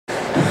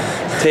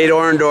Tate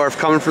Orndorff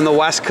coming from the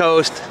West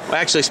Coast. Well,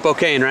 actually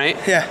Spokane, right?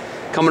 Yeah.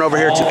 Coming over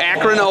here to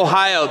Akron,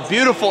 Ohio.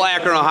 Beautiful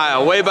Akron,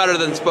 Ohio. Way better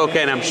than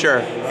Spokane, I'm sure.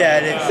 Yeah,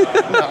 it is.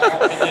 No,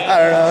 I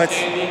don't know.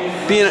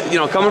 It's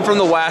being, coming from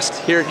the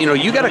West here.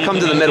 You got to come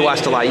to the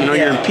Midwest a lot. You're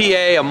in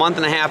PA a month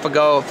and a half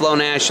ago at Flow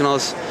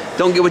Nationals.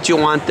 Don't get what you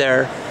want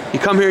there. You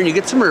come here and you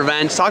get some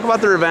revenge. Talk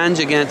about the revenge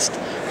against.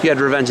 You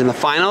had revenge in the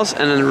finals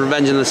and then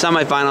revenge in the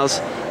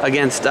semifinals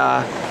against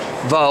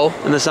Vo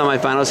in the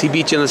semifinals. He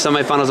beat you in the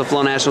semifinals of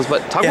Flow Nationals.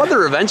 But talk about the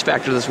revenge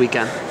factor this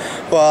weekend.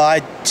 Well,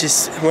 I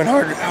just went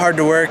hard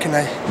to work, and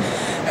I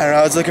don't know.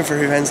 I was looking for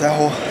revenge the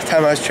whole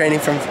time I was training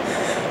from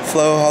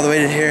Flow all the way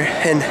to here.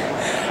 And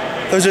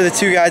those are the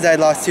two guys I had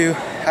lost to.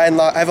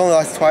 I've only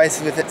lost twice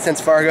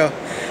since Fargo.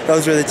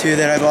 Those were the two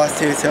that I've lost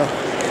to. So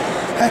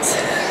that's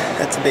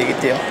a big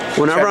deal.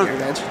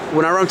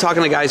 Whenever I'm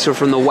talking to guys who are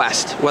from the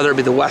West, whether it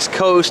be the West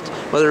Coast,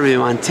 whether it be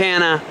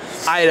Montana,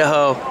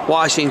 Idaho,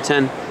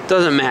 Washington,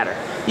 doesn't matter.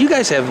 You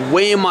guys have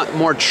way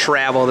more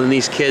travel than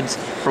these kids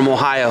from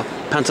Ohio,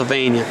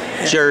 Pennsylvania,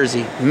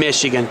 Jersey,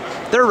 Michigan.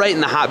 They're right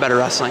in the hotbed of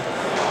wrestling.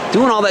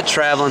 Doing all that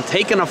traveling,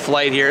 taking a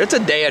flight here, it's a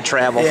day of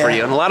travel for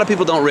you. And a lot of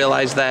people don't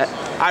realize that.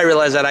 I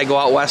realize that. I go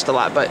out west a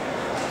lot, but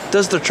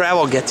does the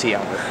travel get to you?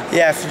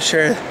 Yeah, for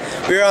sure.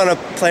 We were on a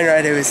plane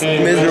ride. It was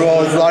miserable.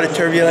 There was a lot of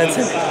turbulence.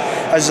 And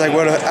I was just like,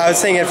 I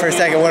was thinking for a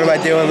second, what am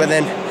I doing? But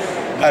then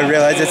I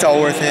realized it's all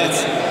worth it.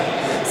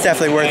 It's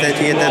definitely worth it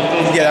to get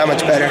that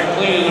much better.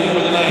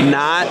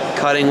 Not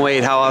cutting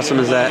weight, how awesome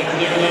is that?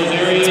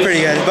 It's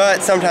pretty good,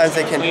 but sometimes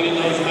they can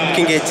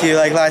get to you.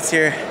 Like last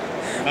year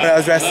when I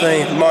was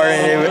wrestling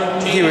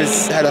Martin, he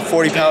had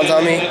 40 pounds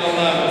on me,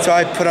 so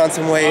I put on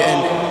some weight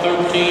and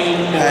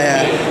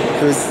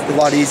it was a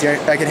lot easier.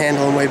 I could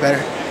handle him way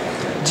better.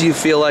 Do you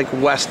feel like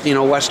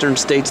Western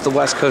states, the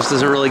West Coast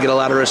doesn't really get a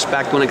lot of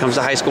respect when it comes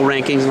to high school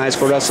rankings and high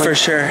school wrestling? For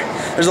sure.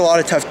 There's a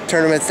lot of tough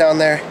tournaments down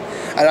there,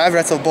 and I've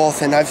wrestled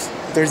both, and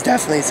there's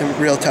definitely some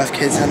real tough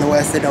kids in the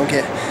West that don't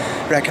get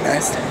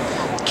recognized.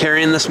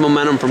 Carrying this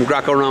momentum from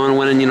Greco-Roman,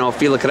 winning,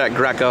 Fila Cadet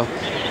Greco,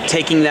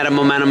 taking that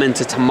momentum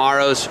into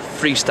tomorrow's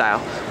freestyle.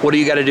 What do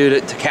you got to do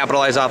to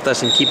capitalize off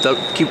this and keep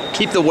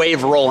the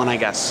wave rolling, I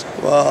guess?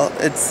 Well,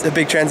 it's a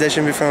big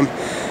transition from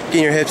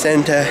getting your hips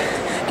in to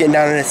getting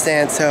down in a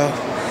stance, so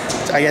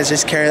I guess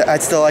just carry.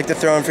 I'd still like to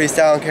throw in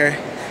freestyle and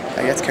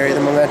carry the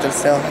momentum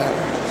still.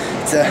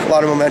 It's a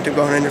lot of momentum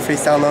going into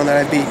freestyle, knowing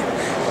that I beat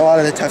a lot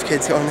of the tough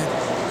kids going in.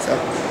 So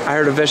I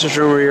heard a vicious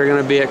rumor you're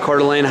going to be at Coeur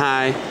d'Alene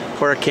High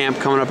for a camp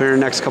coming up here in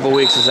the next couple of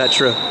weeks. Is that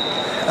true?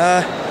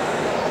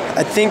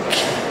 I think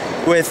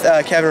with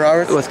Kevin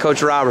Roberts. With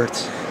Coach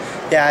Roberts.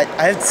 Yeah,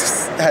 I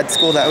had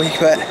school that week,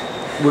 but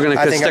we're going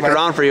to stick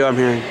around for you, I'm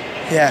hearing.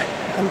 Yeah.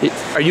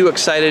 Are you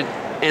excited?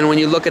 And when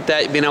you look at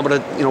that, being able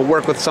to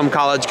work with some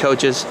college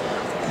coaches,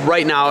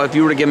 right now, if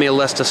you were to give me a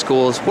list of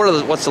schools,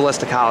 what's the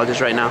list of colleges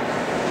right now?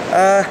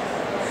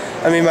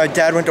 I mean, my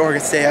dad went to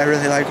Oregon State. I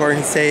really like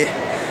Oregon State.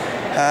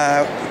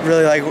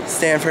 Really like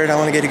Stanford. I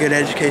want to get a good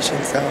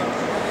education, so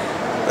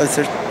those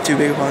are two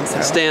big ones.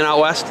 So. Staying out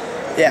west?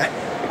 Yeah,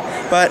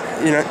 but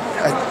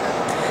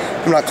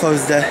I'm not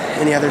closed to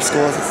any other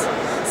schools.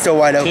 It's still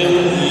wide open.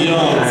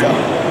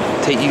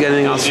 So. Tate, you got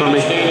anything else for me?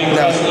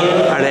 No.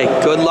 All right,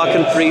 hey, good luck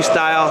in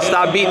freestyle.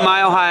 Stop beating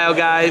my Ohio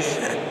guys,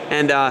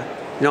 and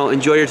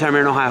enjoy your time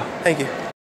here in Ohio. Thank you.